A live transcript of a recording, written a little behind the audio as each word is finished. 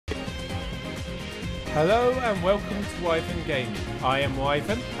Hello and welcome to Wyvern Gaming. I am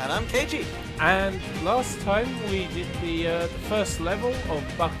Wyvern. And I'm Keiji. And last time we did the first level of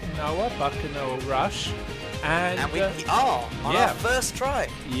Baccanoa Rush. And we are on our first try.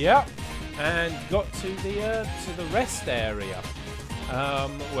 Yep. And got to the rest area.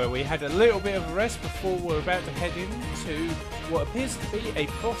 Where we had a little bit of a rest before we're about to head into what appears to be a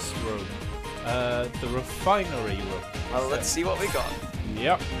boss room. The refinery room. Well, let's see what we got.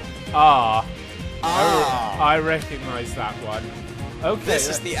 Yep. I recognise that one. Okay. This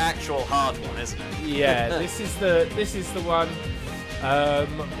is the actual hard one, isn't it? Yeah, this is the one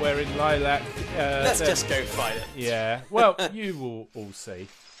wherein Lilac. Let's just go fight it. Yeah. Well, you will all see.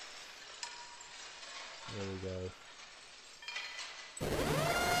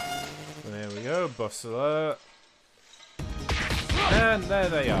 There we go. Boss alert. And there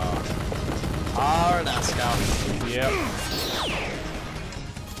they are. Arboretum. Yep.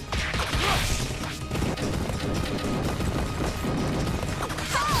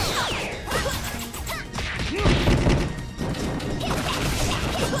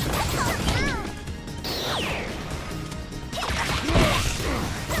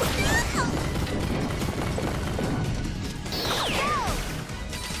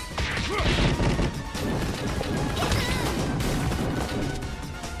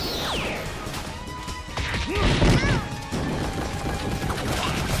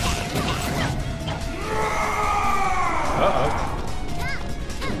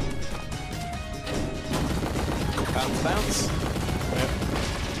 Bounce.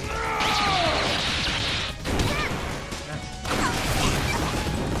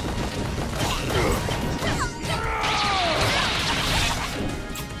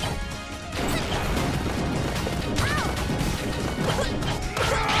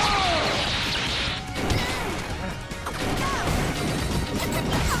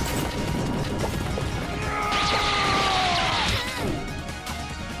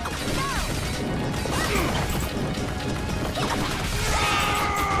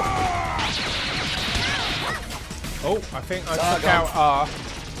 Oh, I think I took out R.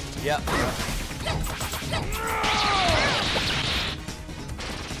 Yep.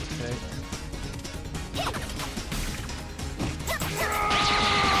 Okay.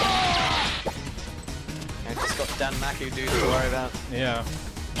 And just got Dan Maku dude to worry about. Yeah.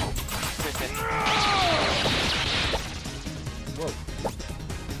 Whoa.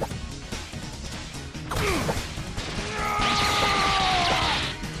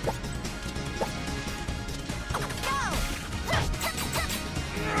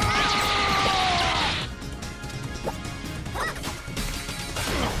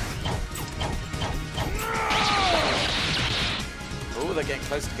 Oh, they're getting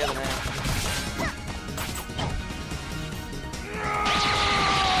close together now.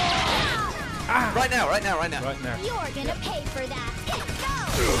 Right now. Right now. You're gonna pay for that.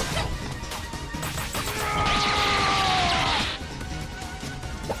 Go!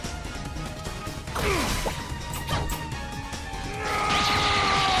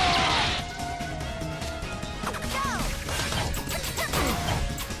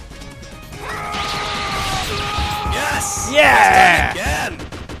 Yes! Yeah! Again!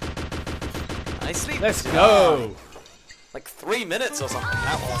 Nicely Let's done. go! Like 3 minutes or something,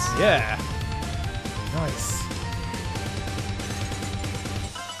 that was. Yeah. Nice.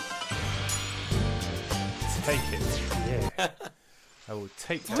 Take it. Yeah. I will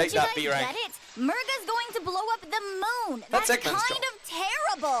take that. Take Did you that, guys B-rank. get it? Murga's going to blow up the moon. That's kind Eggman's job. of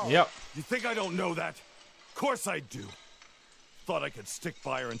terrible. Yep. You think I don't know that? Of course I do. Thought I could stick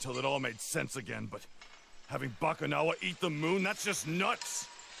by her until it all made sense again, but having Baccanoa eat the moon, that's just nuts!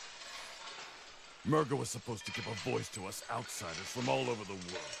 Murga was supposed to give a voice to us outsiders from all over the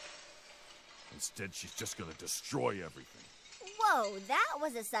world. Instead, she's just gonna destroy everything. Whoa, that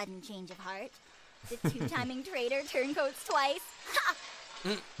was a sudden change of heart. The two-timing traitor turncoats twice. Ha!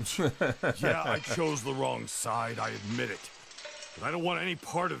 Yeah, I chose the wrong side, I admit it. But I don't want any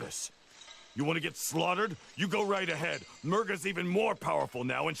part of this. You want to get slaughtered? You go right ahead. Murga's even more powerful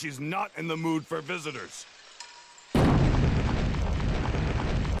now, and she's not in the mood for visitors.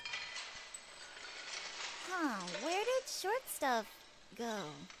 Where did Short Stuff go?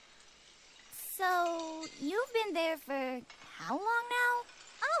 So, you've been there for how long now?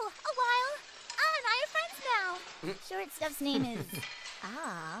 Oh, a while. And I have friends now. Short Stuff's name is...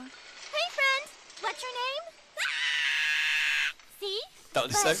 Hey, friend. What's your name? See? That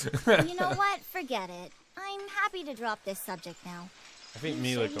was so. But you know what? Forget it. I'm happy to drop this subject now. I think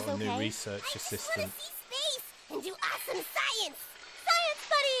Mila got a new research assistant. I just want to see space and do awesome science. Science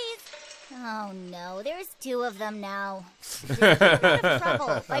buddies! Oh no, there's 2 of them now. You're out of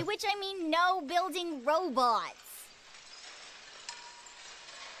trouble, by which I mean no building robots.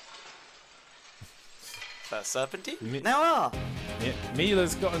 First Serpentine, Mi- now R. Yeah,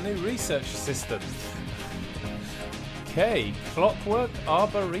 Mila's got a new research assistant. Okay, Clockwork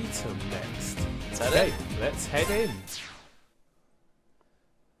Arboretum next. Is that Okay, it? let's head in.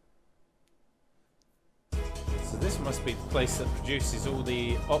 So this must be the place that produces all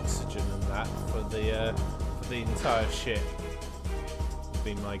the oxygen and that for the entire ship. Would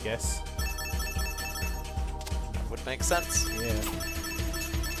be my guess. Would make sense. Yeah.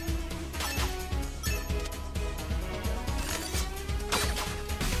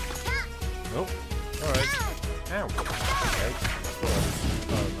 Oh, alright. Ow. Okay.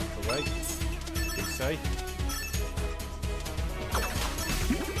 Far enough away. Be safe.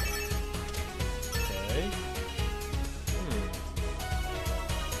 Okay.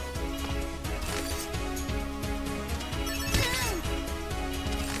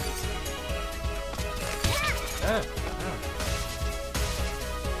 Ah.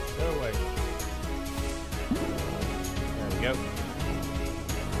 Go away. There we go.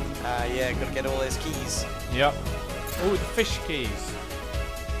 Yeah, gotta get all those keys. Yep. Oh, the fish keys.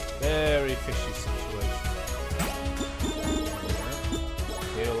 Very fishy situation.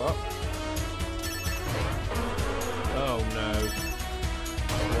 Heal up. Oh no.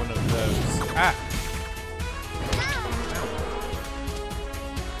 One of those. Ah!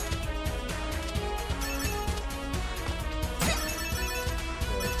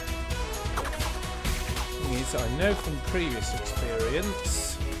 Thing is, I know from previous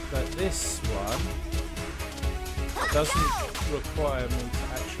experience that this one doesn't require me to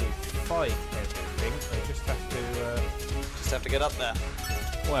actually fight everything. I just have to, get up there.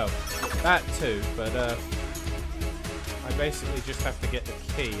 well, that too, but I basically just have to get the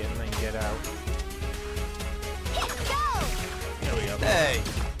key and then get out. There we go. Hey!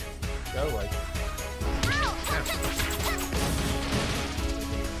 Go away.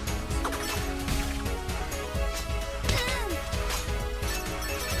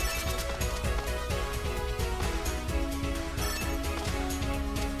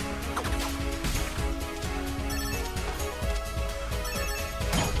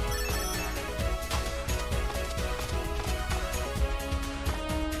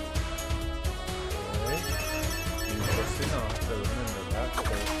 Interesting, I'll have to remember that.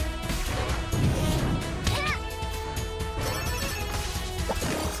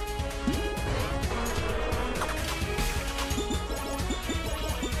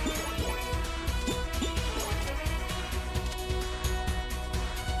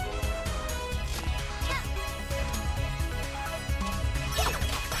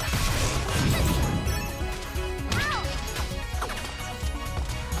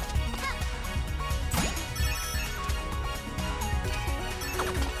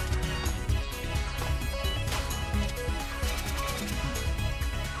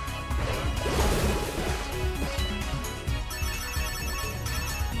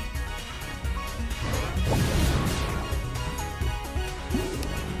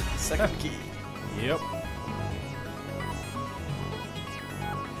 Second key. Yep.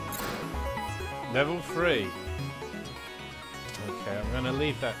 Level 3. Okay, I'm gonna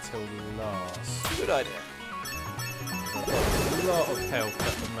leave that till last. Good idea. I've got a lot of health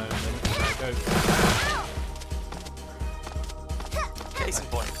at the moment. I'll go Case in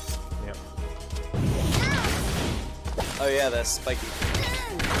point. Yep. Oh yeah, they're spiky.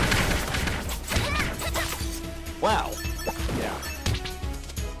 Wow. Yeah.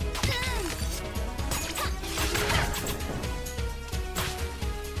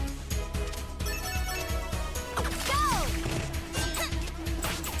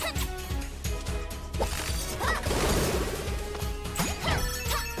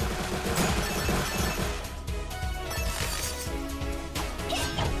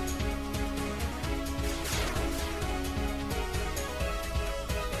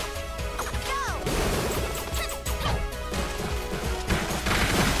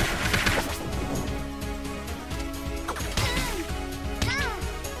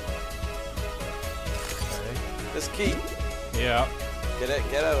 This key. Yeah.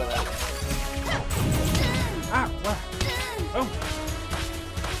 Get over there. Ah! Wow. Oh!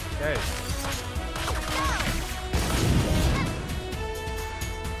 Okay.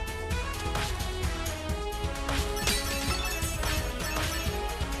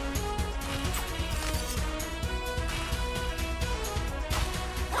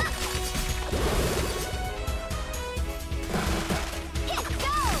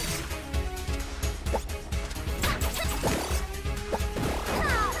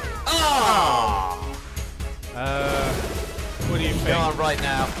 right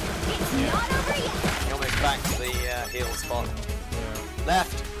now. It's not over yet. You're almost back to the heal spot. Yeah.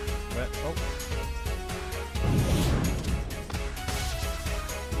 Left. Oh.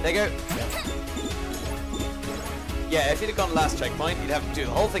 There you go. Yeah, if you'd have gone last checkpoint, you'd have to do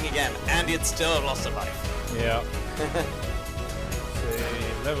the whole thing again, and you'd still have lost a life. Yeah.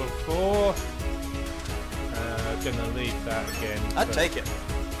 See, level 4. Gonna leave that again. I'd take it.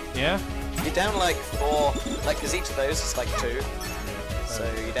 Yeah? You're down like 4, like, because each of those is like 2. Yeah. So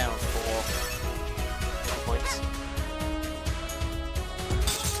you're down 4 points.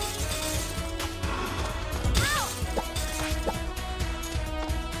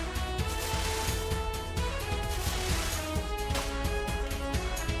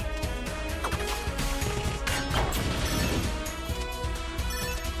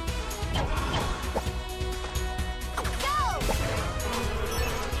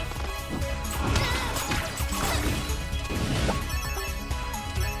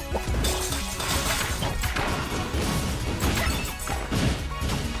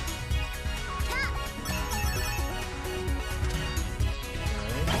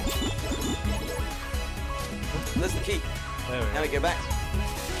 There's the key. There we Now go. we go back.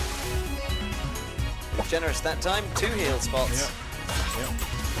 Generous that time. 2 heal spots. Yep.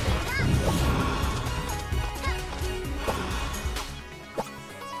 Yep.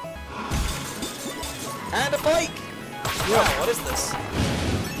 And a bike! Wow, what is this?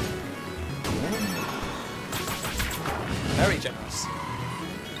 Very generous.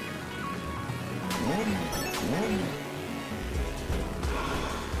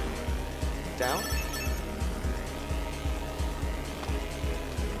 Down.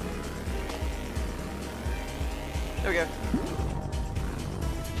 There we go.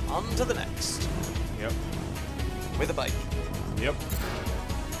 On to the next. Yep. With a bike. Yep.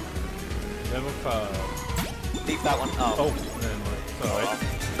 Level 5. Leave that one. Oh. Oh, never mind.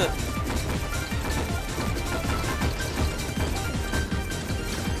 Sorry.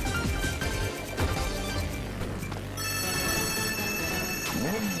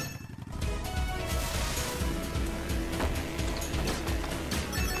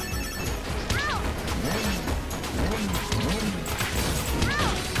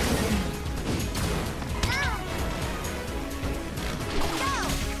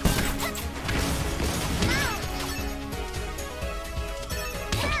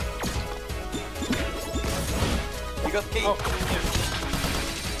 You got the key. Oh,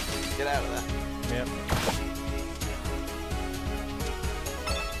 Get out of there. yep.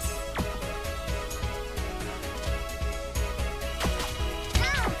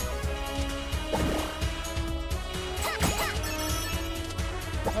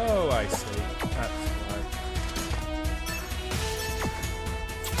 Oh, I see. That's why.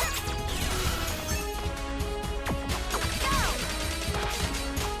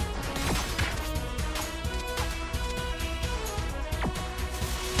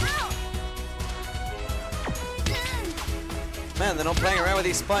 Man, they're not playing around with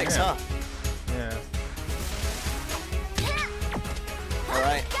these spikes, Yeah. huh? Yeah.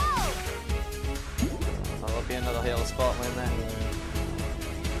 Alright. Oh, there'll be another heal spot when there.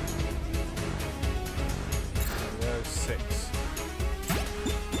 There's 6.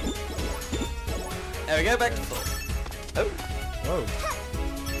 There we go, back to 4. Oh, Whoa.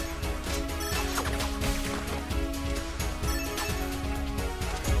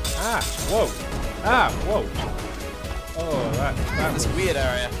 Ah, whoa. Ah, whoa. Oh, that this was... weird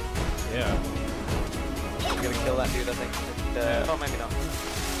area. Yeah. I'm gonna kill that dude, I think. Yeah. Oh, maybe not.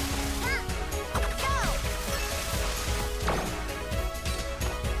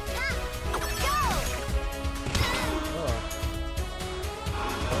 Oh.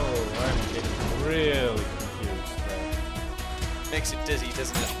 Oh, I'm getting really confused there. Makes it dizzy,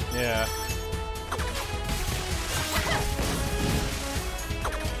 doesn't it? Yeah.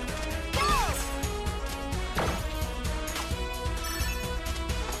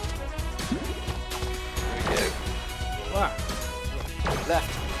 There we go. Wow.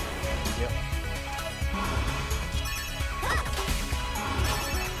 Left. Yep.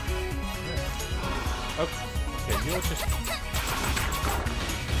 Okay, you're just...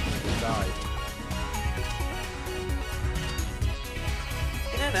 died.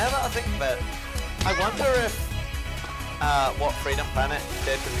 You know, now that I think about it, I wonder if what Freedom Planet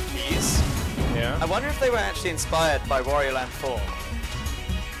did with the keys, Yeah? I wonder if they were actually inspired by Wario Land 4.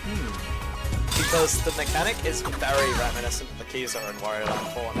 Because the mechanic is very reminiscent of the keys that are in Wario Land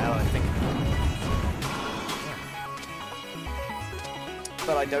 4 now that I think about it.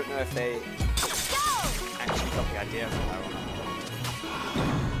 But I don't know if they actually got the idea from that one.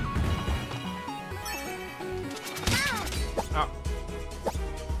 Ah.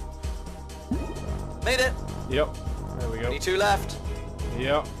 Made it. Yep. There we go. Only 2 left.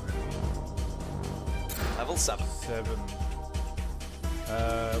 Yep. Level 7. 7.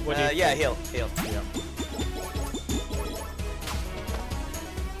 What do you yeah, think? heal. Yep.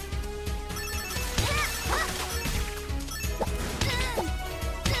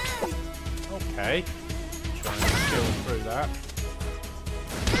 Okay. Trying to kill through that.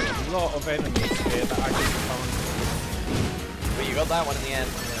 There's a lot of enemies here that I just can't. But you got that one in the end.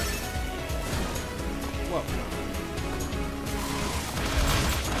 Well.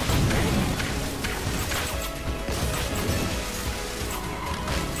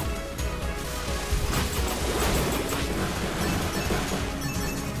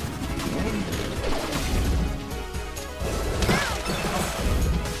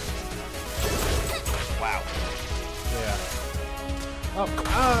 Wow. Yeah. Oh,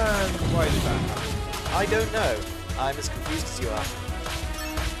 and why did that happen? I don't know. I'm as confused as you are.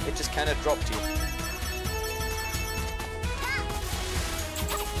 It just kind of dropped you.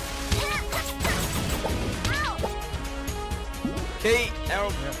 Okay, arrow.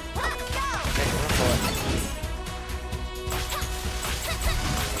 Yep. Okay, run for it.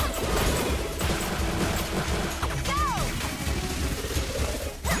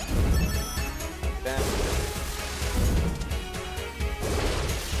 Bam.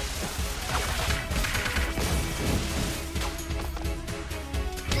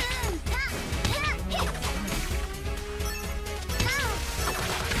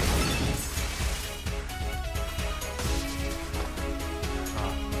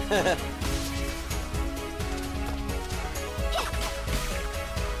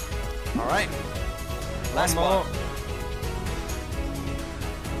 All right. Last One more. one.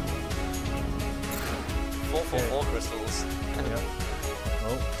 4 crystals. Yep.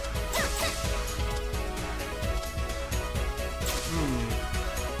 Oh.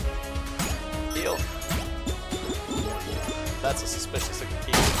 Heal. That's a suspicious looking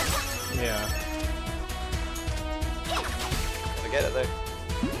key. Yeah. Gotta get it though.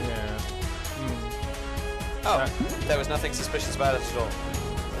 Yeah. Oh, there was nothing suspicious about it at all.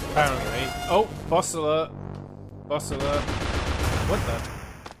 Apparently. Oh, boss alert. Boss alert. What the?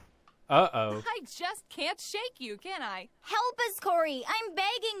 Uh-oh. I just can't shake you, can I? Help us, Corey. I'm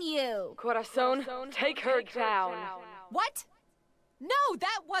begging you. Corazon, take her down. What? No,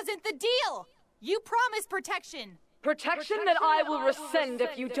 that wasn't the deal. You promised protection. Protection that I will rescind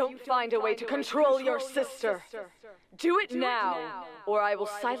if you don't find a way to control your sister. Do it now, or I will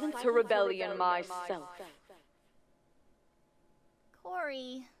silence her rebellion myself.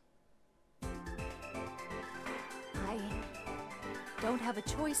 Corey. I don't have a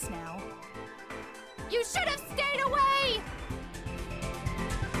choice now. You should have stayed away!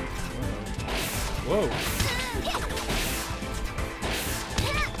 Whoa.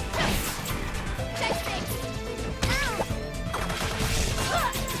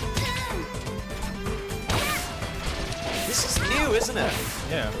 This is new, isn't it?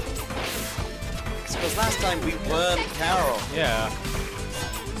 Yeah. Because last time we weren't Carol. Yeah.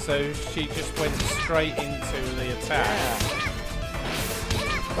 So she just went straight into the attack. Yeah.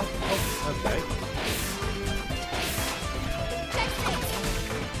 Oh, okay.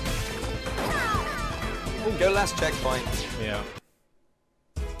 Go last checkpoint. Yeah.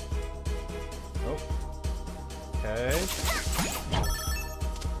 Oh. Okay.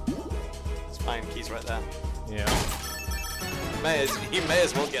 It's fine, key's right there. Yeah. You may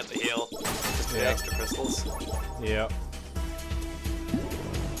as well get the heal. Just for the Yeah. extra crystals. Yeah.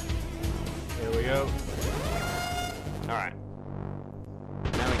 Here we go. Alright.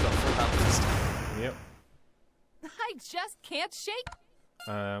 Now we got full health this time. Yep. I just can't shake.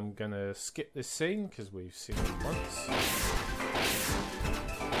 I'm gonna skip this scene because we've seen it once.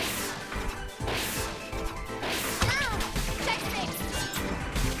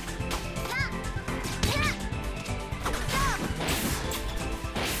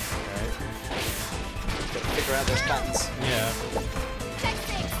 Gotta figure out those patterns. Yeah.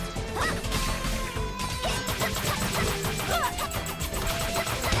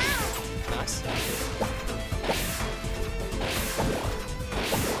 Nice.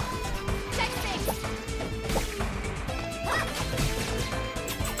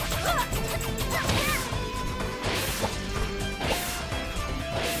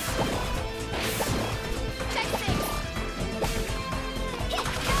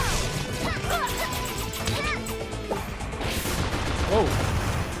 Whoa.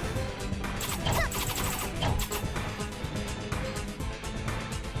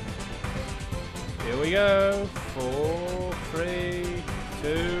 Here we go. 4, 3,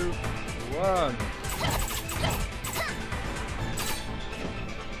 2, 1.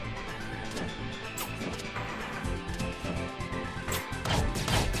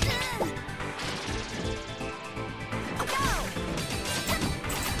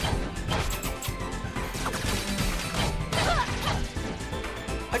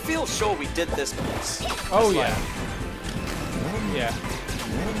 feel sure we did this once. Oh yeah. Yeah.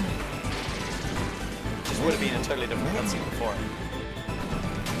 Just would have been a totally different cutscene before.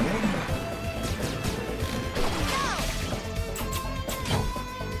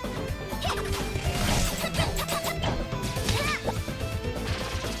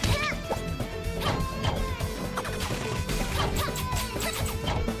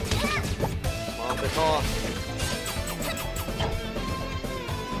 Come on, a bit more.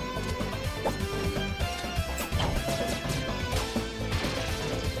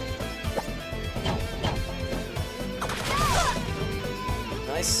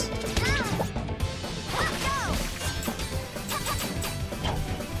 Nice.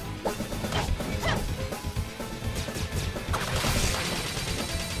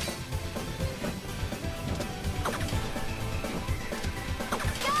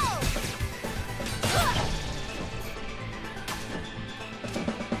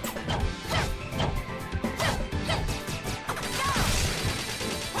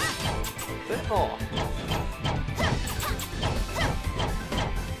 Bit more.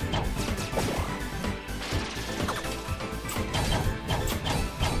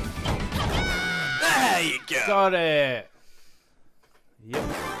 There you go. Got it. Yep.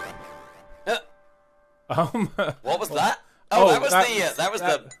 What was that? Oh, that was that was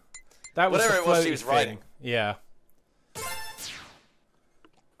whatever the it was she floaty was thing. riding. Yeah.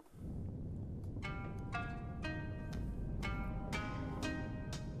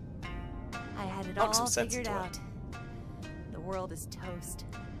 I had it Knock all some sense figured into it. out. The world is toast.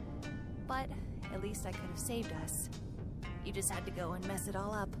 But at least I could have saved us. You just had to go and mess it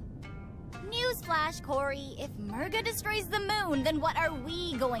all up. Newsflash, Corey. If Murga destroys the moon, then what are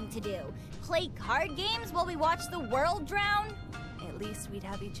we going to do? Play card games while we watch the world drown? At least we'd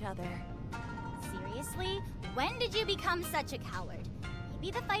have each other. Seriously? When did you become such a coward?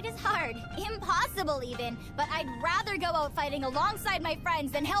 Maybe the fight is hard, impossible even, but I'd rather go out fighting alongside my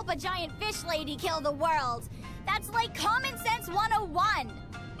friends than help a giant fish lady kill the world. That's like common sense 101.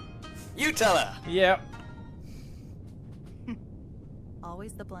 You tell her. Yep.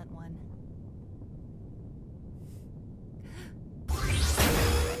 Always the blunt one.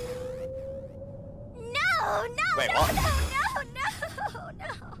 No, no, Wait, no, what? no.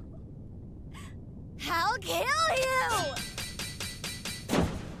 I'll kill you!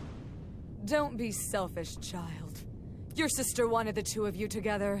 Don't be selfish, child. Your sister wanted the two of you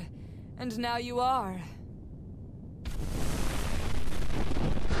together, and now you are.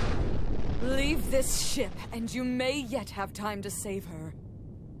 Leave this ship, and you may yet have time to save her.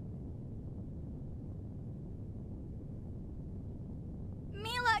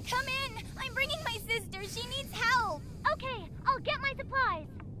 Mila, come in! I'm bringing my sister. She needs help. Okay, I'll get my supplies.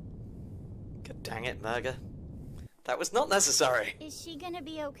 God dang it, Murga. That was not necessary. Is she gonna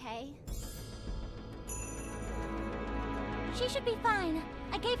be okay? She should be fine.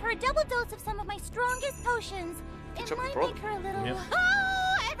 I gave her a double dose of some of my strongest potions. It job you might brought make her a little... Yep.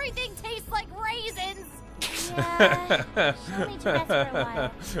 Oh, everything tastes like raisins! Yeah, she'll need to rest for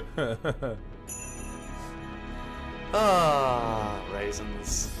a while. Ah,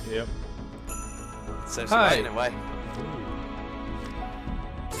 raisins. Yep. So she's Hi. right in a way.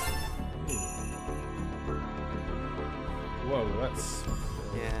 Whoa, that's...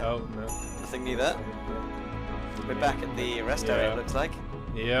 Yeah. Oh, no. Nothing new there. We're back at the rest area, it looks like.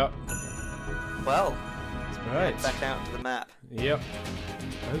 Yep. Well, Right. back out to the map. Yep.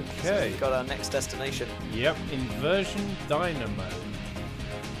 So Okay. we've got our next destination. Yep. Inversion Dynamo.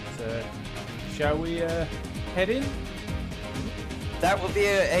 So, shall we head in? That would be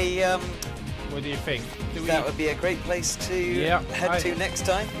a What do you think? Do we? that would be a great place to Yeah, head to next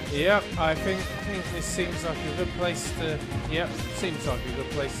time. Yep. I think this seems like a good place to. Yep. Seems like a good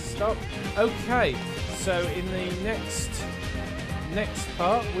place to stop. Okay. So in the next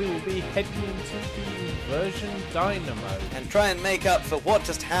part, we will be heading into the Inversion Dynamo. And try and make up for what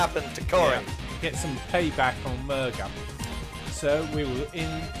just happened to Corey. Yeah, get some payback on Murga. So we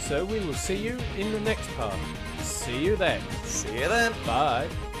will see you in the next part. See you then. See you then. Bye.